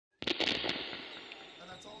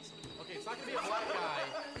not gonna be a black guy.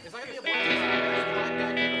 It's not gonna be a black guy. This black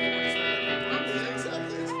guy can't afford to spend their money.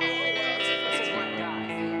 This is black guy.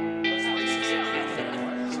 That's racist.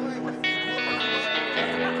 So anyway.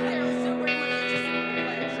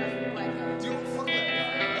 Dude, fuck that guy.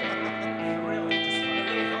 Really?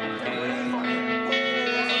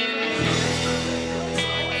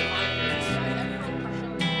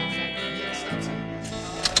 Yes, that's it.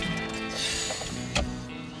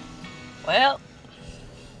 Well,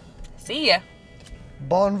 see ya.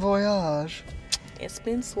 Bon voyage. It's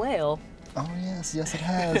been swell. Oh yes, yes it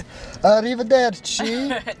has.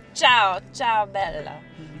 Arrivederci. Ciao, ciao, bella.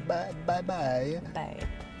 Bye, bye, bye. Bye.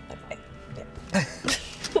 Bye. Yeah.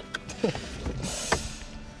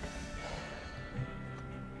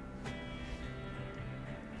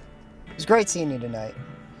 It was great seeing you tonight.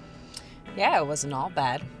 Yeah, it wasn't all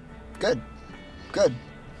bad. Good, good.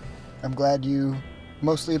 I'm glad you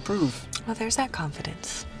mostly approve. Well, there's that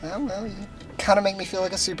confidence. Well, you kind of make me feel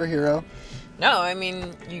like a superhero. No, I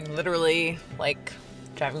mean, you literally, like,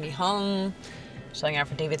 driving me home, showing out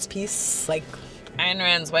for David's piece, like, Ayn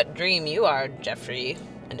Rand's wet dream, you are, Jeffrey,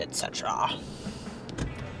 and etc. Do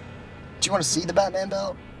you want to see the Batman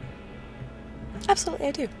belt? Absolutely,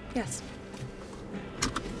 I do, yes.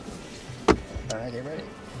 All right, get ready.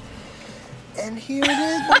 And here it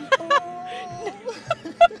is.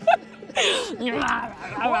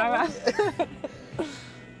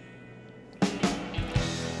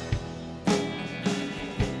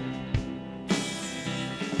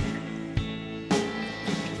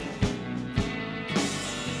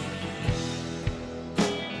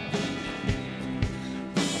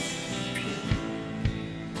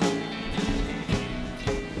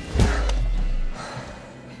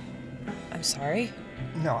 I'm sorry.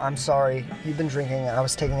 No, I'm sorry. You've been drinking. I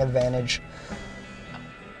was taking advantage.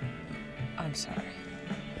 I'm sorry.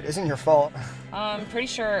 It isn't your fault. I'm pretty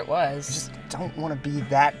sure it was. I just don't want to be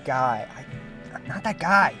that guy. I'm not that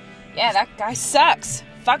guy. Yeah, that guy sucks.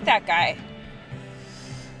 Fuck that guy.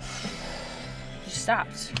 He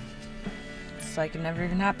stopped. It's like it never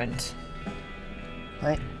even happened.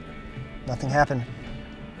 Right? Nothing happened.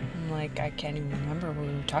 Like, I can't even remember what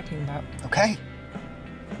we were talking about. Okay.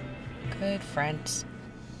 Good friends.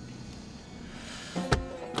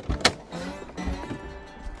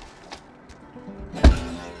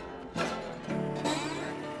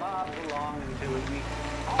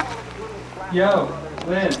 Yo,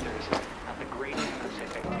 Lynn. So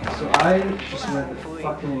I just read the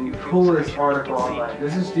fucking coolest article online.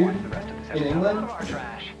 There's this dude in England.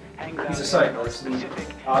 He's a cyclist and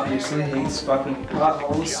obviously hates fucking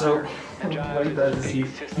potholes, so what he does is he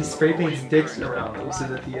spray paints dicks around them so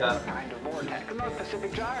that the The North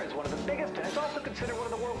Pacific Gyre is one of the biggest, and it's also considered one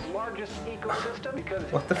of the world's largest ecosystems because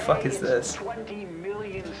What the fuck is this? 20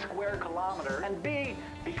 million square kilometers, and B,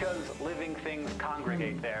 because living things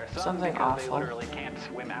congregate there. Some Something because awful. they literally can't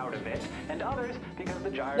swim out of it, and others because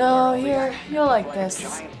the gyre. No, here, you'll like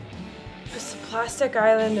this. It's the plastic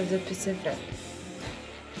island of the Pacific.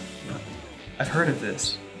 I've heard of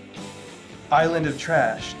this. Island of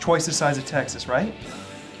trash, twice the size of Texas, right?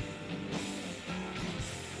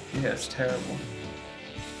 Yeah, it's terrible.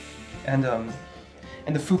 And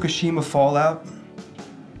the Fukushima fallout,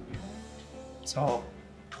 it's all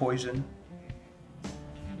poison.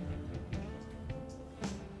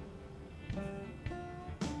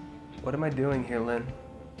 What am I doing here, Lynn?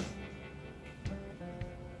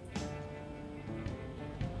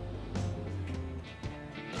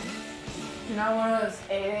 You're not one of those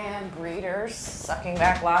 8 a.m. breeders sucking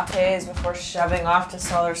back lattes before shoving off to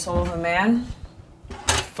sell their soul to a man?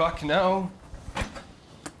 Fuck no.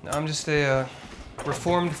 No, I'm just a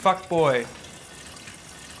reformed fuckboy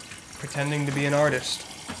pretending to be an artist.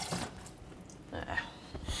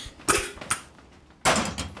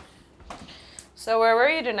 So where were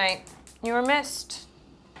you tonight? You were missed.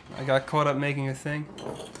 I got caught up making a thing.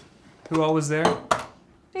 Who all was there?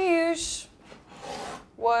 The usual.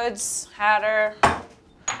 Woods, Hatter,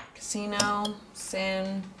 Casino,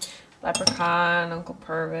 Sin, Leprechaun, Uncle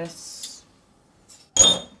Purvis.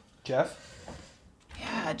 Jeff?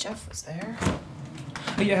 Yeah, Jeff was there.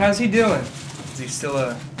 Hey, yeah, how's he doing? Is he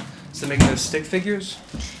still making those stick figures?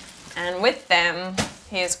 And with them,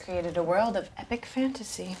 he has created a world of epic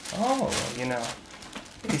fantasy. Oh, you know,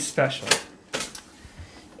 he's special.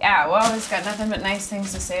 Yeah, well, he's got nothing but nice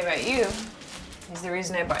things to say about you. He's the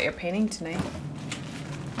reason I bought your painting tonight.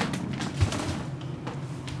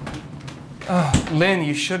 Oh, Lynn,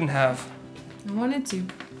 you shouldn't have. I wanted to.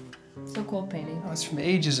 So cool painting. Oh, it's from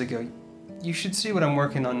ages ago. You should see what I'm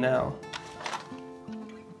working on now.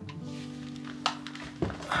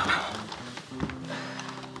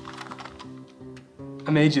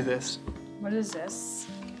 I made you this. What is this?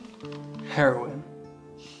 Heroin.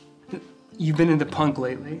 You've been into punk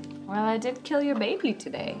lately. Well, I did kill your baby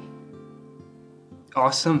today.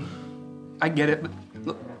 Awesome. I get it, but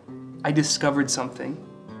look, I discovered something.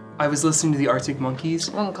 I was listening to the Arctic Monkeys.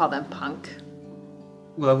 I won't call them punk.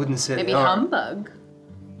 Well, I wouldn't say Maybe they are. humbug.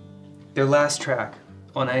 Their last track,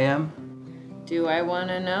 on AM. Do I want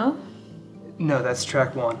to know? No, that's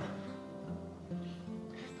track 1.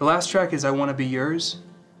 The last track is I Wanna Be Yours.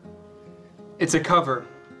 It's a cover.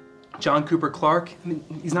 John Cooper Clarke, I mean,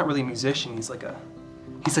 he's not really a musician, he's like a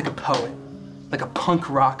poet. Like a punk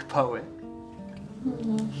rock poet.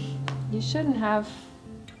 You shouldn't have.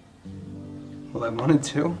 Well, I wanted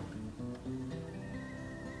to.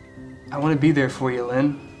 I want to be there for you,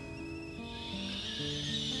 Lynn.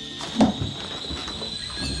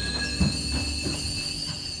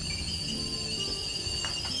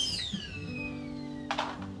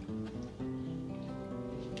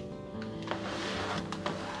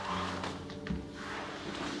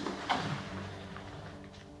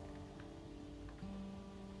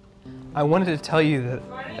 I wanted to tell you that.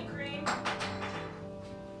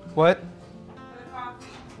 What?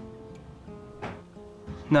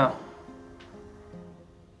 No.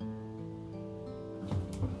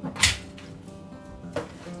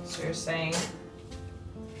 So you're saying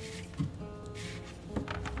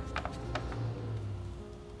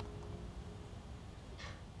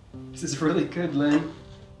This is really good, Lynn.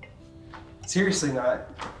 Seriously, not.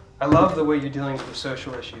 I love the way you're dealing with the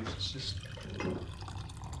social issues. It's just.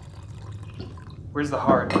 Where's the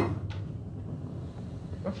heart?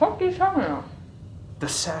 The fuck are you talking about? The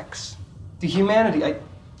sex. The humanity. I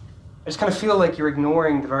just kind of feel like you're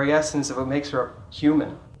ignoring the very essence of what makes her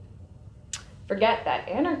human. Forget that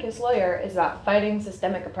anarchist lawyer is about fighting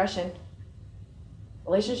systemic oppression.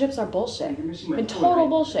 Relationships are bullshit. You're missing my And point, total right?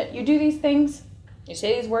 bullshit. You do these things, you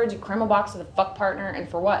say these words, you criminal box with a fuck partner, and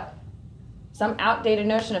for what? Some outdated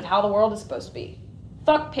notion of how the world is supposed to be.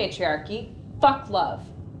 Fuck patriarchy. Fuck love.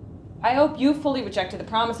 I hope you fully rejected the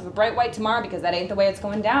promise of a bright white tomorrow, because that ain't the way it's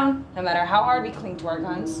going down, no matter how hard we cling to our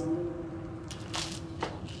guns.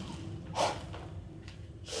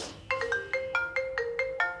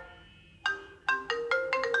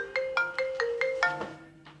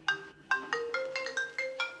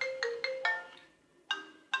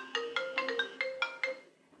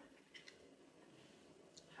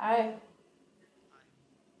 Hi.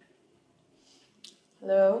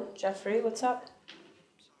 Hello, Jeffrey, what's up?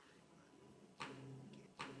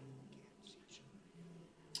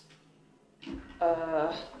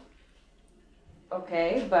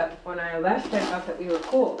 Okay, but when I left, I thought that we were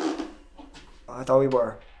cool. I thought we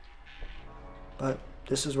were. But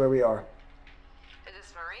this is where we are. Is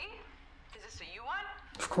this Marie? Is this who you want?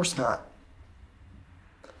 Of course not.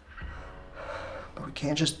 But we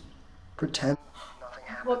can't just pretend nothing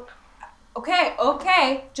happened. Look,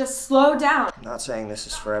 okay, just slow down. I'm not saying this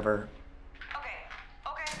is forever,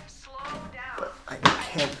 Okay, slow down. but I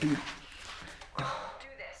can't be. Do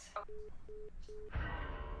this.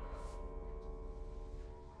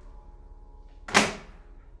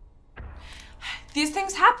 These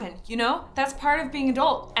things happen, you know? That's part of being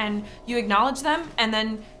adult, and you acknowledge them, and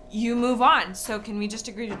then you move on. So can we just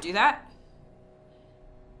agree to do that?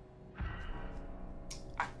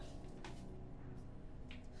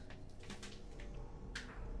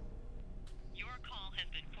 Your call has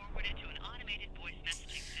been forwarded to an automated voice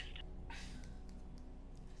messaging system.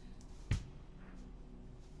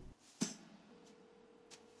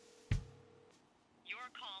 Your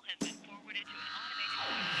call has been forwarded to an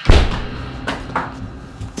automated voice.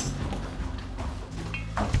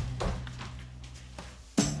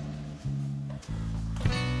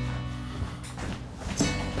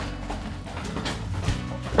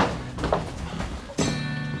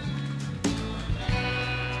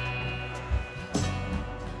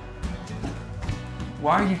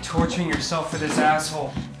 Why are you torturing yourself for this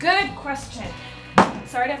asshole? Good question.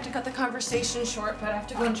 Sorry to have to cut the conversation short, but I have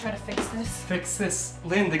to go and try to fix this. Fix this.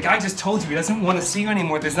 Lynn, the guy just told you he doesn't want to see you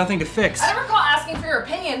anymore. There's nothing to fix. I don't recall asking for your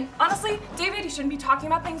opinion. Honestly, David, you shouldn't be talking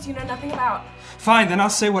about things you know nothing about. Fine, then I'll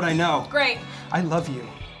say what I know. Great. I love you.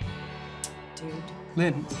 Dude,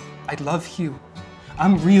 Lynn, I love you.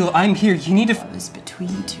 I'm real. I'm here. You need to. it was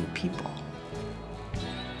between two people.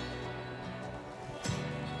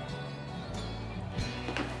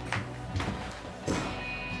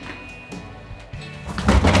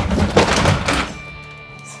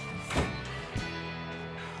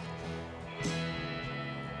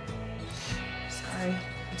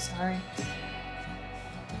 I'm sorry.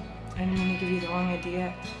 I didn't want to give you the wrong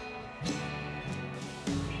idea.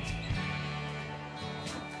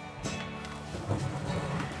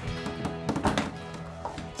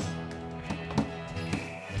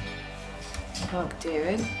 Look,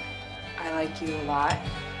 David, I like you a lot.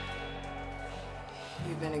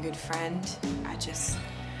 You've been a good friend. I just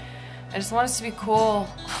want us to be cool.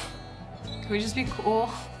 Can we just be cool?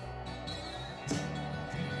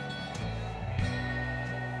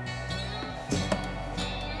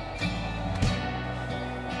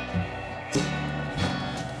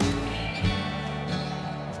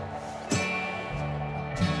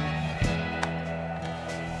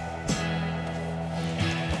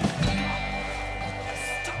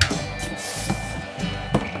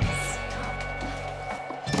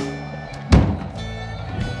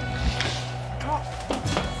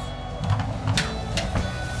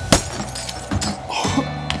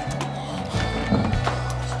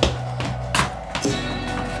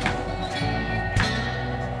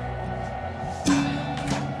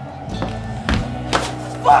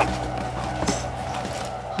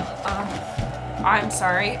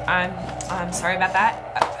 I'm sorry about that.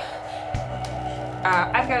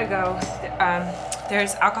 I've got to go.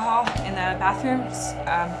 There's alcohol in the bathrooms.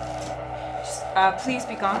 Please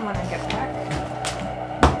be gone when I get back.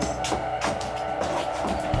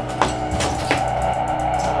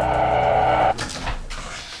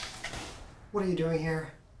 What are you doing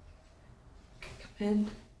here? Come in.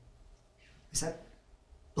 Is that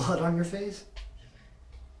blood on your face?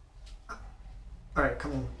 All right,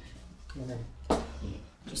 come in. Come in.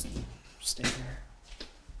 Just stay there.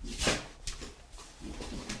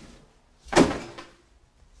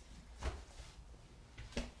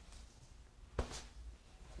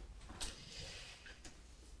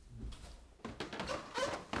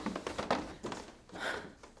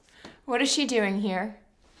 What is she doing here?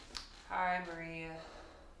 Hi, Maria.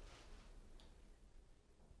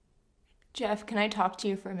 Jeff, can I talk to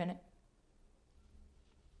you for a minute?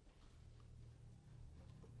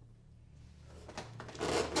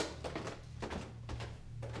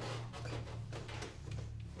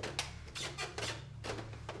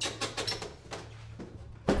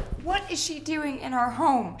 What is she doing in our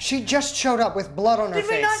home? She just showed up with blood on her face.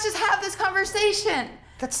 Did we not just have this conversation?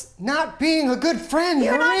 That's not being a good friend,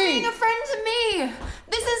 You're Marie. not being a friend to me.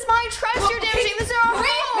 This is my trust you're damaging. This is our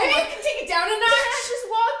home. Maybe you can take it down a notch. You can't just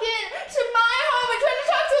walk in to my home and try to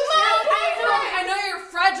talk to my boyfriend. I know you're a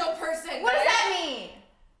fragile person. What does that mean?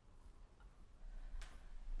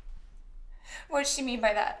 What does she mean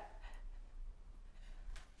by that?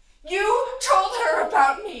 You told her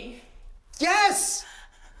about me. Yes!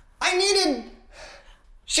 I needed...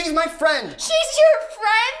 She's my friend. She's your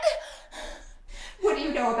friend? What do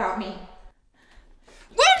you know about me?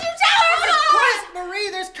 What did you tell her about? What?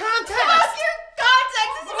 Marie, there's context! Fuck your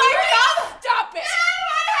context! This is my job! Stop it! Get out of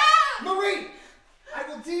my house! Marie! I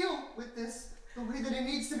will deal with this the way that it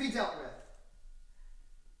needs to be dealt with.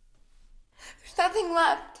 There's nothing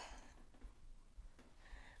left.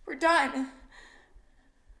 We're done.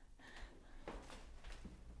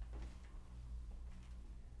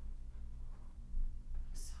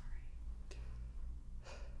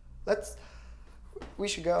 We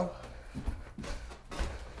should go.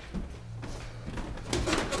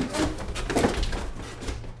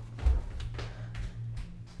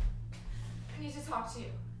 I need to talk to you.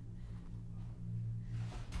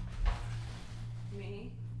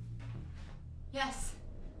 Me? Yes.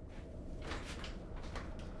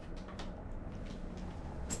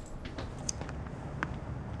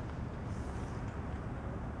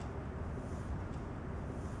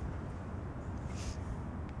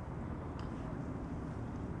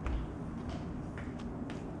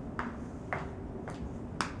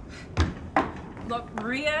 Look,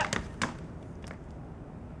 Maria.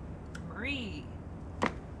 Marie.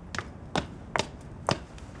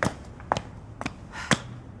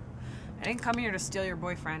 I didn't come here to steal your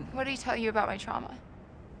boyfriend. What did he tell you about my trauma?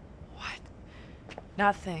 What?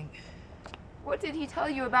 Nothing. What did he tell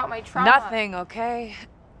you about my trauma? Nothing, okay?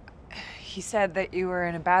 He said that you were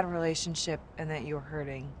in a bad relationship and that you were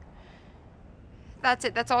hurting. That's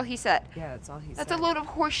it. That's all he said. Yeah, that's all he said. That's a load of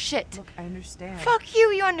horse shit. Look, I understand. Fuck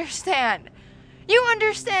you, you understand. You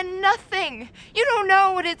understand nothing. You don't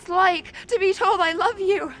know what it's like to be told I love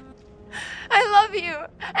you. I love you,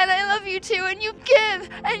 and I love you too, and you give,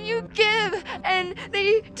 and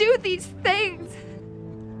they do these things.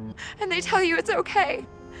 And they tell you it's okay.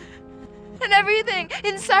 And everything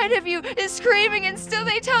inside of you is screaming, and still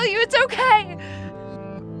they tell you it's okay.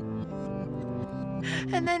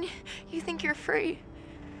 And then you think you're free.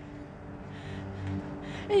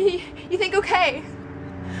 And you think, okay,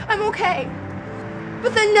 I'm okay.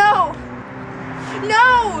 But then no!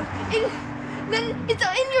 No! Then it's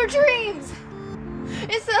in your dreams!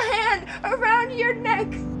 It's the hand around your neck!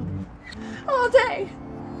 All day!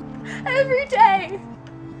 Every day!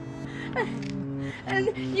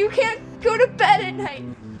 And you can't go to bed at night.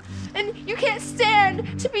 And you can't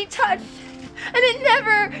stand to be touched. And it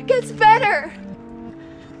never gets better.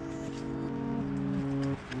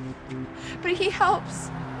 But he helps.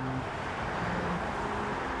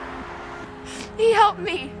 He helped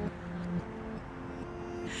me.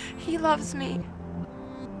 He loves me.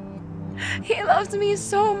 He loves me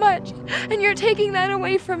so much, and you're taking that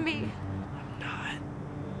away from me.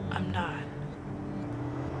 I'm not.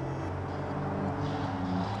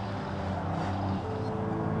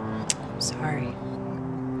 I'm sorry.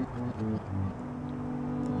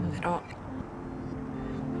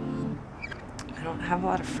 I don't have a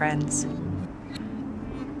lot of friends.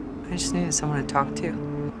 I just needed someone to talk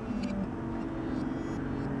to.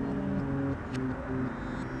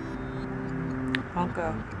 I'll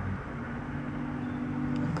go.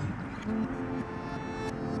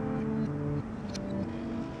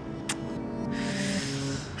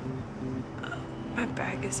 My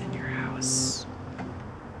bag is in your house.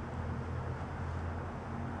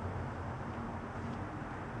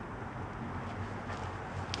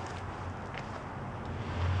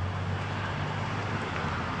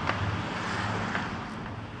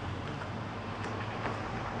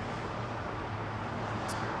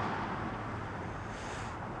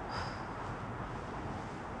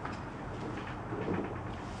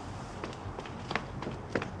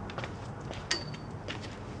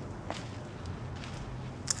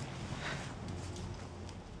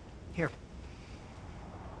 Here.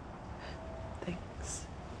 Thanks.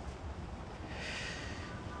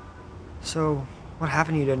 So, what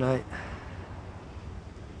happened to you tonight?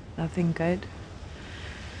 Nothing good.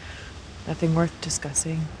 Nothing worth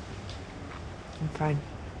discussing. I'm fine.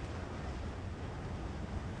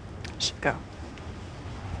 I should go.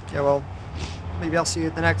 Yeah, well, maybe I'll see you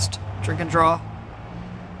at the next drink and draw.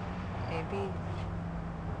 Maybe.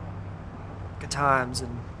 Good times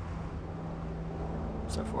and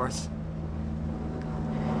so forth.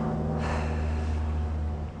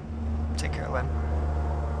 Take care, Lynn.